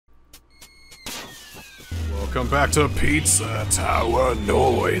Welcome back to Pizza Tower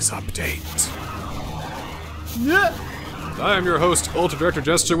Noise Update. Yeah. I am your host, Ultra Director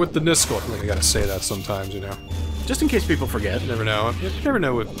Jester with TheNSCL. I feel like I gotta say that sometimes, you know. Just in case people forget. You never know. You never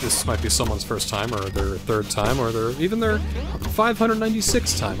know if this might be someone's first time, or their third time, or even their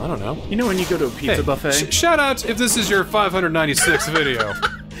 596th time. I don't know. You know when you go to a pizza buffet? Shout out if this is your 596th video.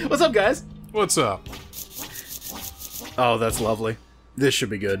 What's up, guys? What's up? Oh, that's lovely. This should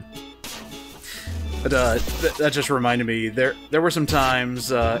be good. But that just reminded me, there were some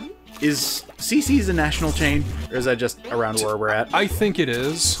times, is CC's a national chain, or is that just around where we're at? I think it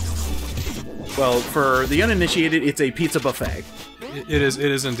is. Well, for the uninitiated, it's a pizza buffet. It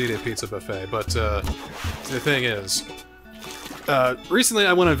is indeed a pizza buffet, but the thing is, recently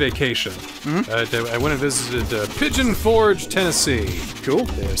I went on vacation. I went and visited Pigeon Forge, Tennessee. Cool.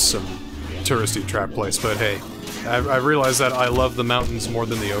 There's some touristy trap place, but hey, I realized that I love the mountains more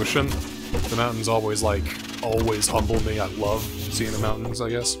than the ocean. The mountains always humble me. I love seeing the mountains, I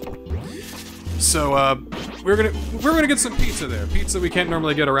guess. So, we're gonna get some pizza there. Pizza we can't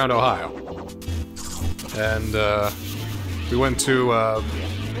normally get around Ohio. And, we went to, a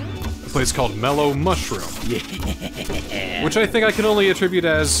place called Mellow Mushroom. Yeah. Which I think I can only attribute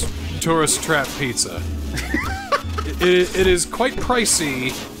as tourist trap pizza. It is quite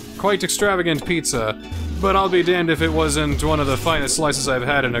pricey, quite extravagant pizza, but I'll be damned if it wasn't one of the finest slices I've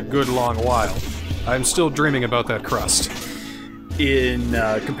had in a good long while. I'm still dreaming about that crust. In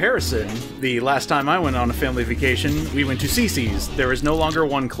comparison, the last time I went on a family vacation, we went to CC's. There is no longer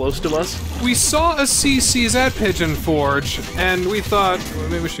one close to us. We saw a CC's at Pigeon Forge, and we thought, well,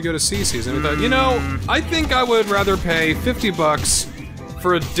 maybe we should go to CC's. And we thought, you know, I think I would rather pay 50 bucks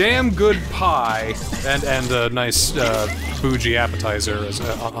for a damn good pie and a nice bougie appetizer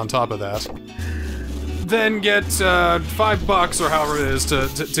on top of that, then get $5 or however it is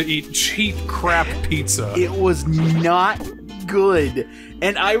to eat cheap crap pizza. It was not good,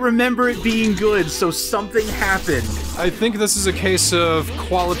 and I remember it being good, so something happened. I think this is a case of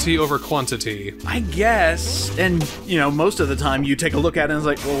quality over quantity. I guess, and you know, most of the time you take a look at it and it's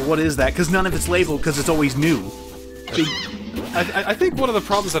like, well, what is that? Because none of it's labeled, because it's always new. I think one of the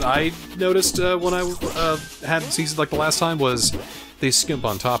problems that I noticed when I had seasons like the last time was they skimp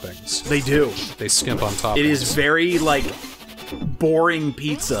on toppings. They do. They skimp on toppings. It is very, like, boring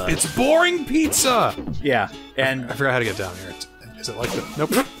pizza. It's boring pizza! Yeah, and... I forgot how to get down here. Is it like the...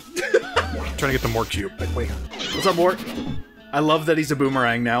 Nope. I'm trying to get the Mort cube. Like, wait. What's up, Mort? I love that he's a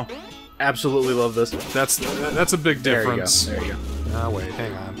boomerang now. Absolutely love this. That's a big difference. There you go. Ah, wait,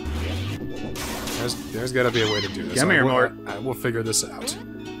 hang on. There's gotta be a way to do this. Come here, Mort. I will figure this out.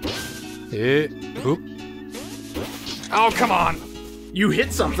 Oop. Oh, come on! You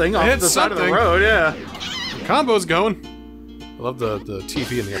hit something off the side of the road, yeah. The combo's going. I love the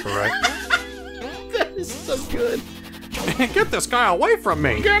TV in the upper right. That is so good. Get this guy away from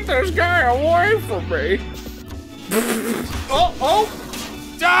me! Get this guy away from me! Oh!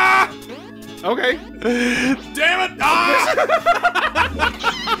 Ah! Okay. Damn it!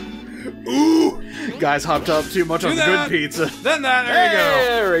 Ah! Ooh! Guys hopped up too much on the good pizza. Then that,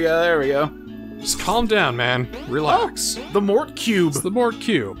 There we go. Just calm down, man. Relax. Oh, the Mort cube. It's the Mort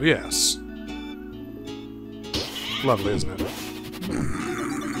cube, yes. Lovely, isn't it?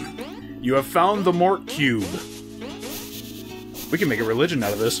 You have found the Mort cube. We can make a religion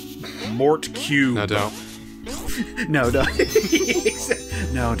out of this. Mort cube. No, don't. No, don't.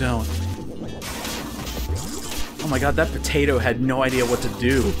 No, don't. Oh my god, that potato had no idea what to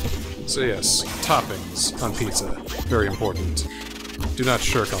do. So yes, toppings on pizza. Very important. Do not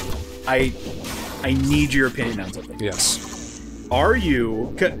shirk on them. I need your opinion on something. Yes. Are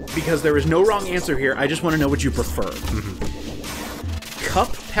you... Because there is no wrong answer here, I just want to know what you prefer.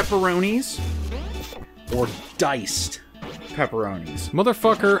 Cup pepperonis or diced pepperonis?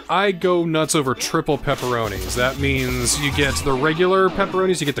 Motherfucker, I go nuts over triple pepperonis. That means you get the regular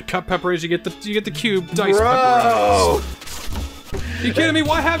pepperonis, you get the cup pepperonis, you get the cube diced pepperonis. You kidding me?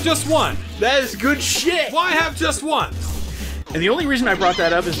 Why have just one? That is good shit! Why have just one? And the only reason I brought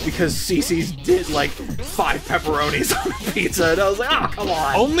that up is because CC's did, like, 5 pepperonis on a pizza, and I was like, oh, come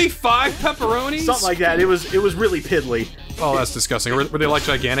on. Only 5 pepperonis? Something like that. It was really piddly. Oh, that's disgusting. Were they, like,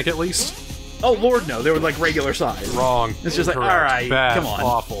 gigantic at least? Oh, Lord, no. They were, like, regular size. Wrong. It's just like, Incorrect. alright, Bad. come on.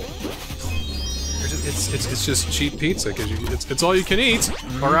 Awful. It's just cheap pizza, because it's all you can eat,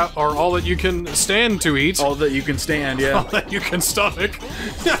 or all that you can stand to eat. All that you can stand, yeah. All that you can stomach.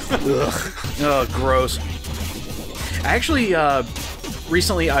 Ugh. Oh, gross. Actually,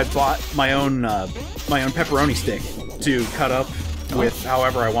 recently I bought my own pepperoni stick to cut up with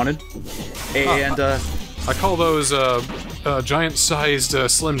however I wanted, and I call those giant-sized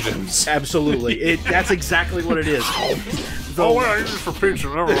Slim Jims. Absolutely. That's exactly what it is. Oh, wait, I use it for pizza.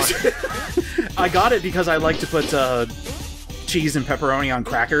 Never mind. I got it because I like to put cheese and pepperoni on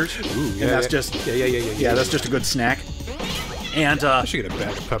crackers. Ooh, and that's just yeah, that's just a good snack. And I should get a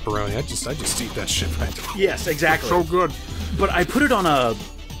bag of pepperoni. I just eat that shit right there. Yes, exactly. So good. But I put it on a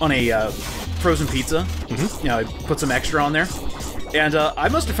frozen pizza. Mm-hmm. You know, I put some extra on there. And I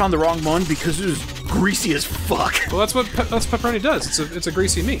must have found the wrong one because it was greasy as fuck. Well, that's what pepperoni does. It's a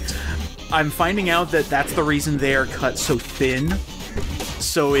greasy meat. I'm finding out that that's the reason they are cut so thin,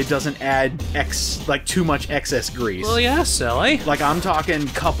 so it doesn't add too much excess grease. Well, yeah, silly. Like, I'm talking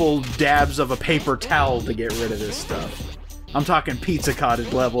couple dabs of a paper towel to get rid of this stuff. I'm talking pizza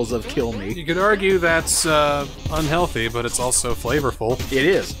cottage levels of kill me. You could argue that's unhealthy, but it's also flavorful. It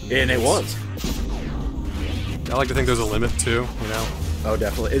is, and it was. I like to think there's a limit too, you know? Oh,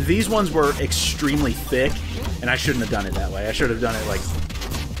 definitely. These ones were extremely thick, and I shouldn't have done it that way. I should have done it, like,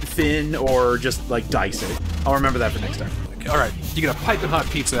 thin or just, like, dice it. I'll remember that for next time. Alright, you get a piping hot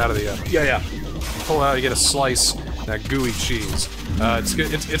pizza out of the oven. Yeah. Pull out, you get a slice, that gooey cheese. It's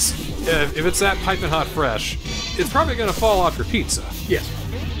good. If it's that piping hot fresh, it's probably gonna fall off your pizza. Yes.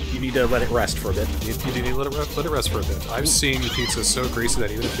 You need to let it rest for a bit. You do need to let it rest for a bit. I've seen pizza so greasy that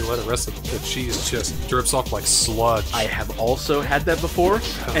even if you let it rest, the cheese just drips off like sludge. I have also had that before,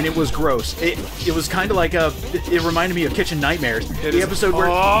 and it was gross. It was kind of like it reminded me of Kitchen Nightmares. The episode where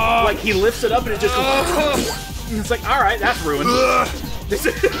like he lifts it up and it just goes, and it's like, all right, that's ruined.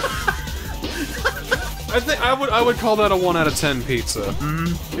 I would call that a 1 out of 10 pizza.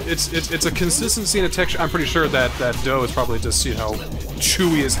 Mm-hmm. It's a consistency and a texture. I'm pretty sure that dough is probably just, you know,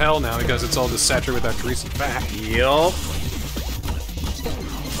 chewy as hell now because it's all just saturated with that greasy fat. Yup.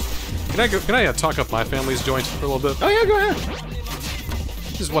 Can I talk up my family's joint for a little bit? Oh yeah, go ahead.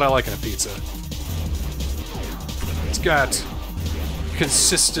 This is what I like in a pizza. It's got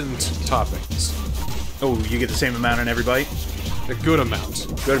consistent toppings. Oh, you get the same amount in every bite? A good amount.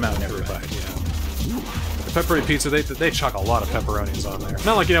 Good amount in every bite. Yeah. The pepperoni pizza, they chuck a lot of pepperonis on there.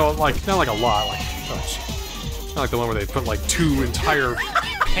 Not like, you know, not like a lot, like, oh, not like the one where they put like 2 entire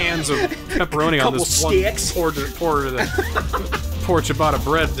pans of pepperoni on this sticks. One poor ciabatta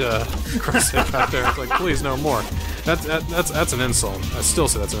bread crust out there. It's like, please, no more. That's an insult. I still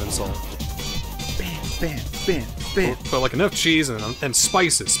say that's an insult. Bam. But like enough cheese and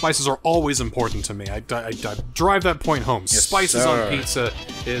spices. Spices are always important to me. I drive that point home. Yes, spices sir. on pizza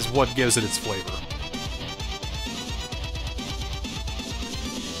is what gives it its flavor.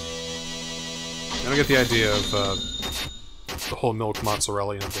 I don't get the idea of the whole milk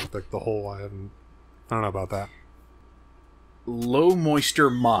mozzarella, you know, the whole. I don't know about that. Low moisture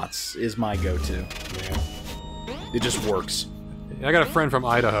mozz is my go-to. Yeah. It just works. I got a friend from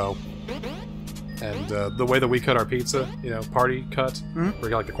Idaho, and the way that we cut our pizza, you know, party cut, where you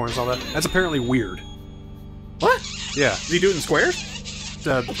got like the corners and all that, that's apparently weird. What? Yeah. Does he do it in squares?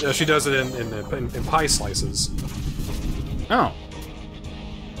 She does it in pie slices. Oh.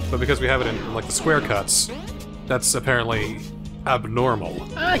 But because we have it in like the square cuts, that's apparently abnormal.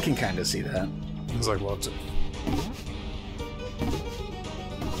 I can kind of see that. It's like, well,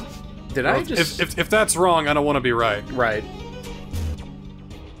 if that's wrong, I don't want to be right. Right.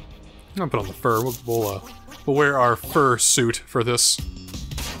 I'm gonna put on the fur. We'll wear our fur suit for this.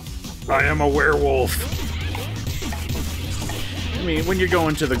 I am a werewolf. I mean, when you're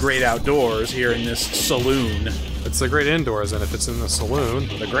going to the great outdoors here in this saloon. It's the great indoors, and if it's in the saloon,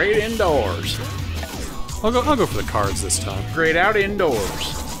 The great indoors. I'll go for the cards this time. Great out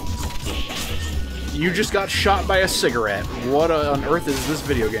indoors. You just got shot by a cigarette. What on earth is this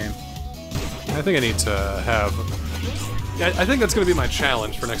video game? I think I need to have. I think that's going to be my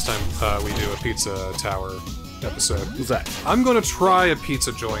challenge for next time we do a Pizza Tower episode. What's that? I'm going to try a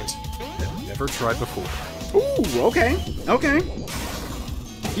pizza joint I've never tried before. Ooh, okay. Okay.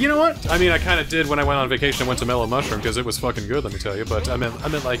 You know what? I mean, I kind of did when I went on vacation. I went to Mellow Mushroom because it was fucking good, let me tell you. But I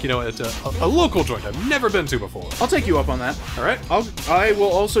meant like, you know, a local joint I've never been to before. I'll take you up on that. All right. I will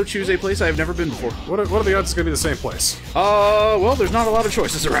also choose a place I have never been before. What are the odds it's going to be the same place? Well, there's not a lot of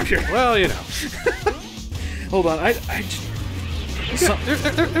choices around here. Well, you know. Hold on,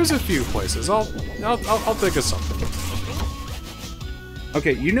 There's a few places. I'll think of something.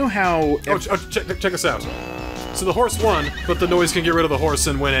 Okay, you know how... Check us out. So the horse won, but the noise can get rid of the horse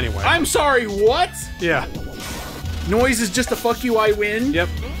and win anyway. I'm sorry, what? Yeah. Noise is just a fuck you, I win? Yep.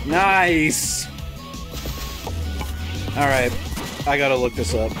 Nice. Alright, I gotta look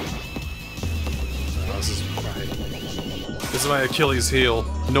this up. This is my Achilles heel.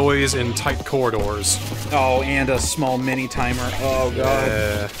 Noise in tight corridors. Oh, and a small mini timer. Oh,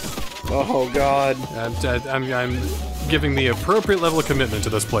 God. Oh god. I'm giving the appropriate level of commitment to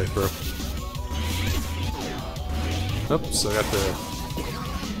this playthrough. Oops, I got the...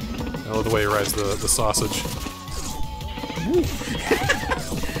 I love the way he rides the sausage.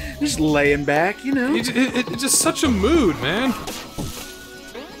 Just laying back, you know? It's just such a mood, man.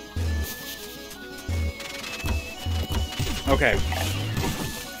 Okay.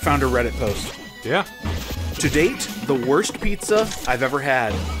 Found a Reddit post. Yeah. To date, the worst pizza I've ever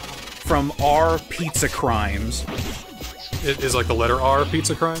had. From R Pizza Crimes. It is like the letter R,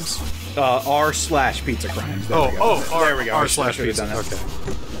 Pizza Crimes? R/Pizza Crimes. There we go. There we go. R/Pizza.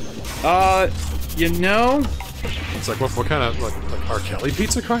 Okay. You know... It's like, what kind of, like R. Kelly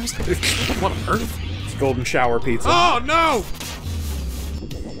Pizza Crimes? What on earth? It's Golden Shower Pizza. Oh, no!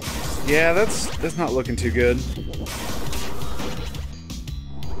 Yeah, that's not looking too good.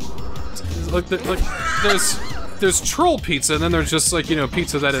 Like, there's troll pizza, and then there's just, like, you know,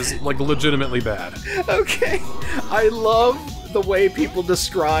 pizza that is, like, legitimately bad. Okay. I love the way people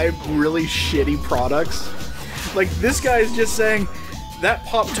describe really shitty products. Like, this guy's just saying, that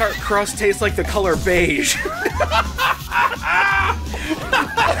Pop-Tart crust tastes like the color beige.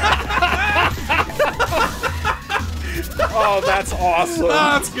 Oh, that's awesome. Oh,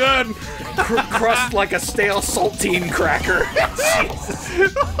 that's good. Crust like a stale saltine cracker.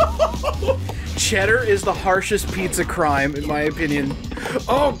 Cheddar is the harshest pizza crime, in my opinion.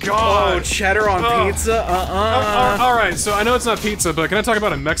 Oh, God. Oh, cheddar on pizza? Alright, so I know it's not pizza, but can I talk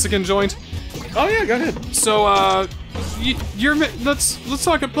about a Mexican joint? Oh, yeah, go ahead. So, let's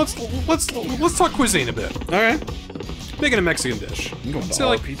talk cuisine a bit. Alright. Making a Mexican dish. So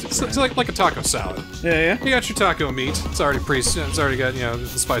like a taco salad. Yeah. You got your taco meat. It's already got, you know,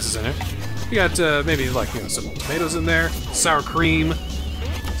 the spices in it. You got maybe like, you know, some tomatoes in there, sour cream,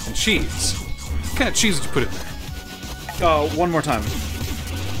 and cheese. What kind of cheese did you put in there? One more time.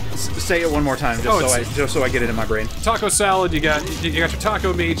 Say it one more time, just so I get it in my brain. Taco salad. You got your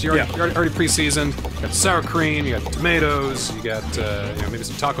taco meat. You're already pre-seasoned. You got sour cream. You got tomatoes. You got you know, maybe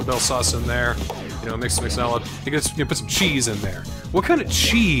some Taco Bell sauce in there. You know, mix salad. You put some cheese in there. What kind of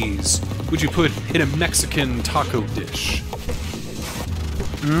cheese would you put in a Mexican taco dish?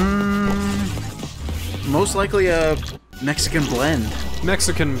 Most likely a Mexican blend.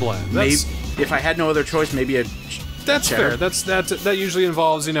 Mexican blend. Maybe, if I had no other choice, maybe a That's cheddar. fair. That usually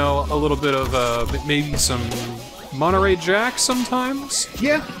involves, you know, a little bit of maybe some Monterey Jack sometimes.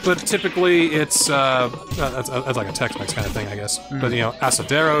 Yeah. But typically it's that's like a Tex-Mex kind of thing, I guess. But, you know,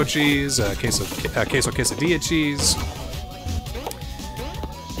 asadero cheese, queso quesadilla cheese.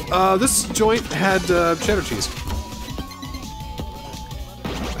 This joint had cheddar cheese.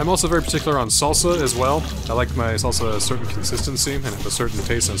 I'm also very particular on salsa as well. I like my salsa a certain consistency and a certain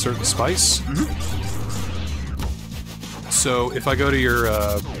taste and a certain spice. So if I go to your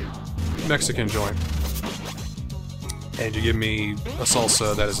Mexican joint and you give me a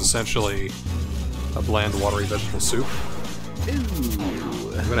salsa that is essentially a bland, watery vegetable soup,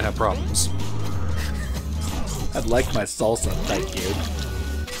 Ooh. I'm gonna have problems. I'd like my salsa, thank you.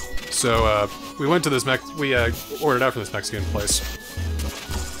 So we went to this we ordered out from this Mexican place,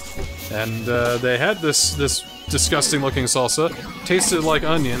 and they had this disgusting looking salsa. Tasted like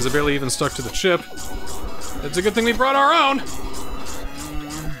onions. It barely even stuck to the chip. It's a good thing we brought our own.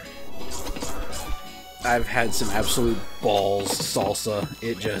 I've had some absolute balls salsa.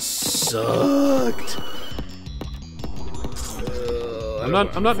 It just sucked. I'm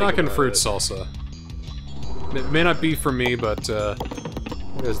not knocking fruit salsa. It may not be for me, but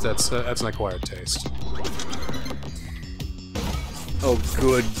that's an acquired taste. Oh,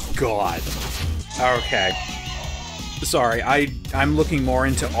 good God. Okay. Sorry, I'm looking more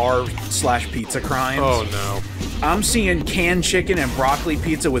into R/Pizza Crimes. Oh no. I'm seeing canned chicken and broccoli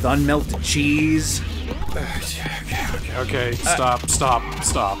pizza with unmelted cheese. Okay, stop.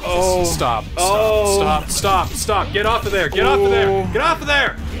 Oh. Stop. Oh. Stop. Get off of there. Get off of there. Get off of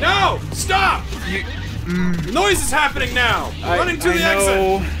there. No! Stop! The noise is happening now. Running to the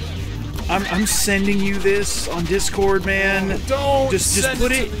exit. I'm sending you this on Discord, man. Don't just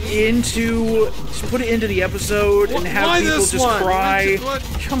put it into the episode and have people just cry.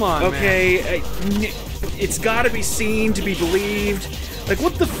 Come on, okay, man. It's got to be seen to be believed. Like,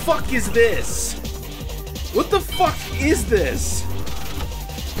 what the fuck is this? What the fuck is this?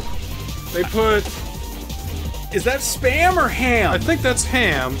 They put... Is that Spam or ham? I think that's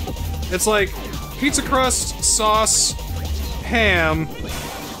ham. It's like pizza crust, sauce, ham,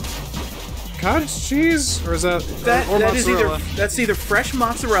 cottage cheese, or is that or mozzarella? That's either fresh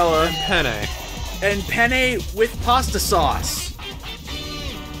mozzarella and penne with pasta sauce.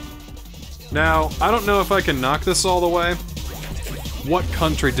 Now, I don't know if I can knock this all the way, What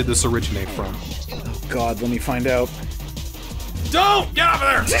country did this originate from? God, let me find out. Don't! Get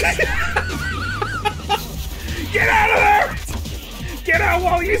out of there! Get out of there! Get out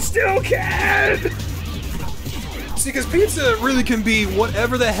while you still can! See, because pizza really can be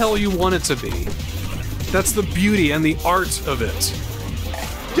whatever the hell you want it to be. That's the beauty and the art of it.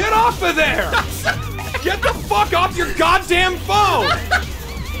 Get off of there! Get the fuck off your goddamn phone!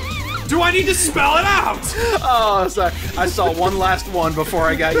 Do I need to spell it out? Oh, sorry. I saw one last one before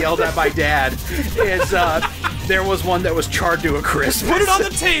I got yelled at by Dad. There was one that was charred to a crisp. Put it on the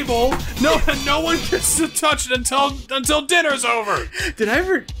table. No one gets to touch it until dinner's over. Did I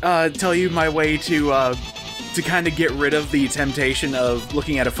ever tell you my way to kind of get rid of the temptation of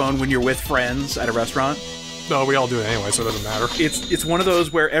looking at a phone when you're with friends at a restaurant? No, we all do it anyway, so it doesn't matter. It's one of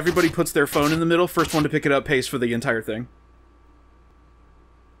those where everybody puts their phone in the middle. First one to pick it up pays for the entire thing.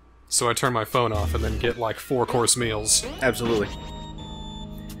 So I turn my phone off and then get like 4-course meals. Absolutely.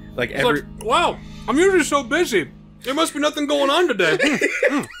 Like wow, I'm usually so busy. There must be nothing going on today.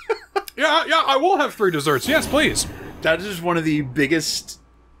 Yeah, I will have 3 desserts. Yes, please. That is just one of the biggest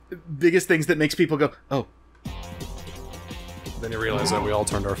things that makes people go, oh. Then you realize that we all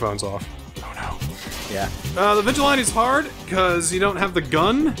turned our phones off. Oh no. Yeah. The Vigilante's hard, because you don't have the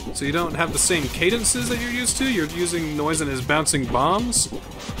gun, so you don't have the same cadences that you're used to. You're using noise and his bouncing bombs.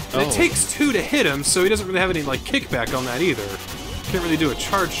 And it takes 2 to hit him, so he doesn't really have any, like, kickback on that either. Can't really do a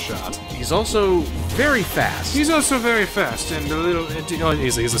charge shot. He's also very fast. He's also very fast, and a little...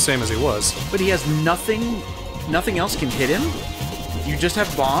 he's the same as he was. But he has nothing else can hit him? You just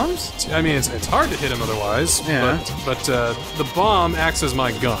have bombs? I mean, it's hard to hit him otherwise, yeah. but the bomb acts as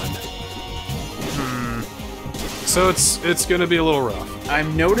my gun. So it's gonna be a little rough.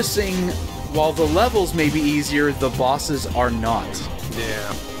 I'm noticing, while the levels may be easier, the bosses are not.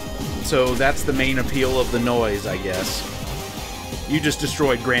 Yeah. So that's the main appeal of the noise, I guess. You just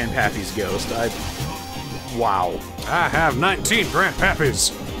destroyed Grandpappy's ghost. Wow. I have 19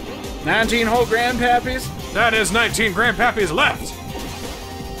 Grandpappies. 19 whole Grandpappies? That is 19 Grandpappies left.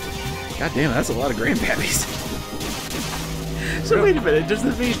 God damn, that's a lot of Grandpappies. So wait a minute, does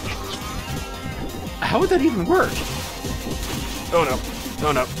this mean... How would that even work? Oh no.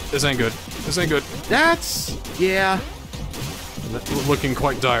 Oh no. This ain't good. This ain't good. That's... yeah. Looking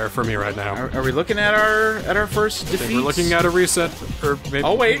quite dire for me right now. Are we looking at our first defeat? We're looking at a reset, or maybe...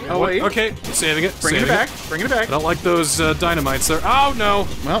 Oh wait, wait. Okay, saving it. Bringing it back. I don't like those dynamites there. Oh no!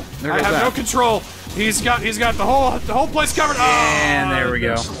 Well, there goes I have no control. He's got the whole place covered. And there we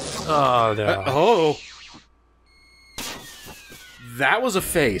go. Oh no. Oh. That was a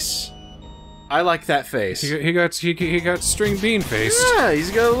face. I like that face. He got string bean faced. Yeah,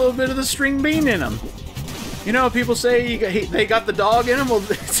 he's got a little bit of the string bean in him. You know, people say they got the dog in him. Well,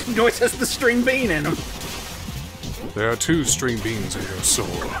 Noise has the string bean in him. There are 2 string beans in your soul.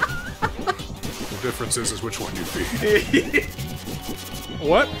 The difference is which one you feed.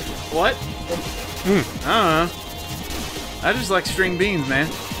 What? What? I don't know. I just like string beans, man.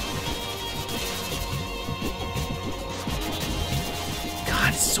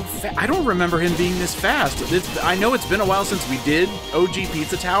 God, it's so fast. I don't remember him being this fast. I know it's been a while since we did OG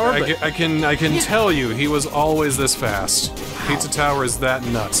Pizza Tower, but... I can tell you, he was always this fast. Wow. Pizza Tower is that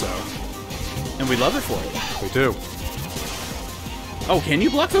nutso. And we love it for it. We do. Oh, can you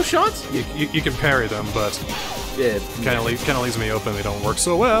block those shots? You can parry them, but it kind of leaves me open. They don't work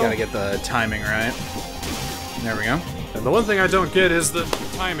so well. Gotta get the timing right. There we go. And the one thing I don't get is the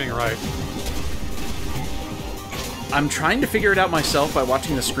timing right. I'm trying to figure it out myself by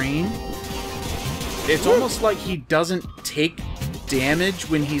watching the screen. It's almost like he doesn't take damage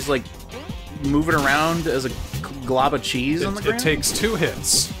when he's, like, moving around as a glob of cheese on the ground? It takes 2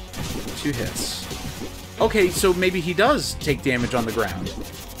 hits. 2 hits. Okay, so maybe he does take damage on the ground.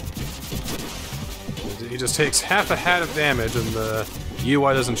 He just takes half a hat of damage, and the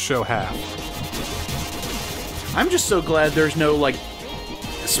UI doesn't show half. I'm just so glad there's no, like,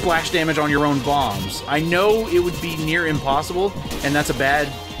 splash damage on your own bombs. I know it would be near impossible, and that's a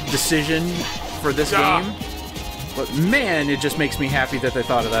bad decision for this game. But man, it just makes me happy that they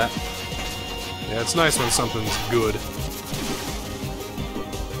thought of that. Yeah, it's nice when something's good.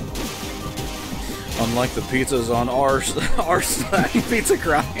 Unlike the pizzas on our Pizza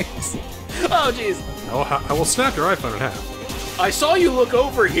Crimes. Oh, jeez. I will snap your iPhone in half. I saw you look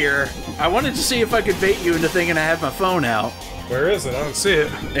over here. I wanted to see if I could bait you into thinking I had my phone out. Where is it? I don't see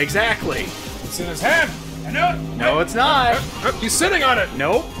it. Exactly. It's in his hand. I know it. No, it's not. He's sitting on it.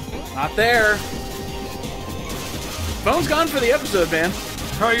 Nope. Not there. Phone's gone for the episode, man.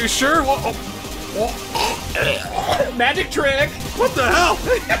 Are you sure? Magic trick. What the hell?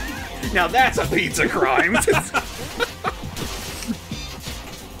 Now that's a pizza crime.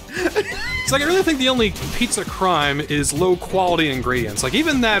 It's like, I really think the only pizza crime is low-quality ingredients. Like,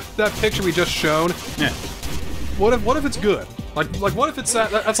 even that picture we just shown, Yeah. what if it's good? Like what if it's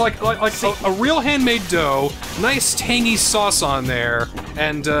that's like a real handmade dough, nice tangy sauce on there,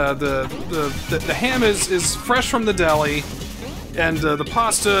 and the ham is fresh from the deli, and the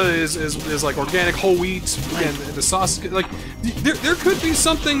pasta is like organic whole wheat, and the sauce like there could be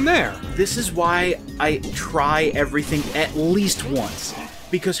something there. This is why I try everything at least once,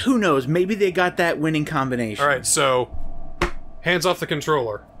 because who knows, maybe they got that winning combination. All right, so hands off the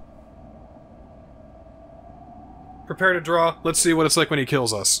controller. Prepare to draw. Let's see what it's like when he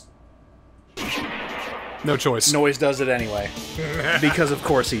kills us. No choice. Noise does it anyway. Because of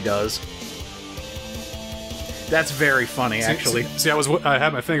course he does. That's very funny, actually. See, I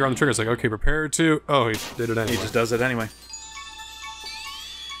had my finger on the trigger. It's like, okay, prepare to... Oh, he did it anyway. He just does it anyway.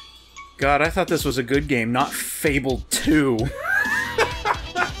 God, I thought this was a good game, not Fable 2.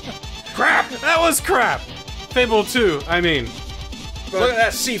 Crap! That was crap! Fable 2, I mean... Look at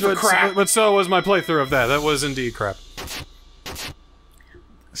that C for crap! But so was my playthrough of that. That was indeed crap.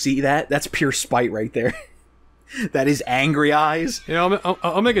 See that? That's pure spite right there. That is angry eyes. You know,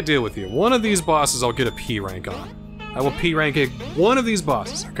 I'll make a deal with you. One of these bosses I'll get a P rank on. I will P rank one of these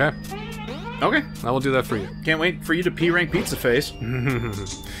bosses, okay? Okay. I will do that for you. Can't wait for you to P rank Pizza Face.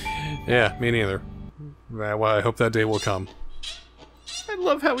 Yeah, me neither. Well, I hope that day will come. I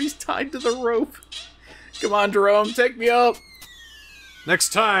love how he's tied to the rope. Come on, Jerome, take me up.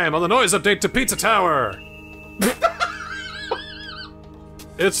 Next time on the noise update to Pizza Tower!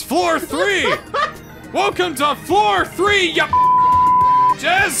 It's floor 3! Welcome to floor 3, ya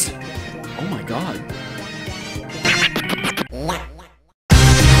Jez! Oh my god.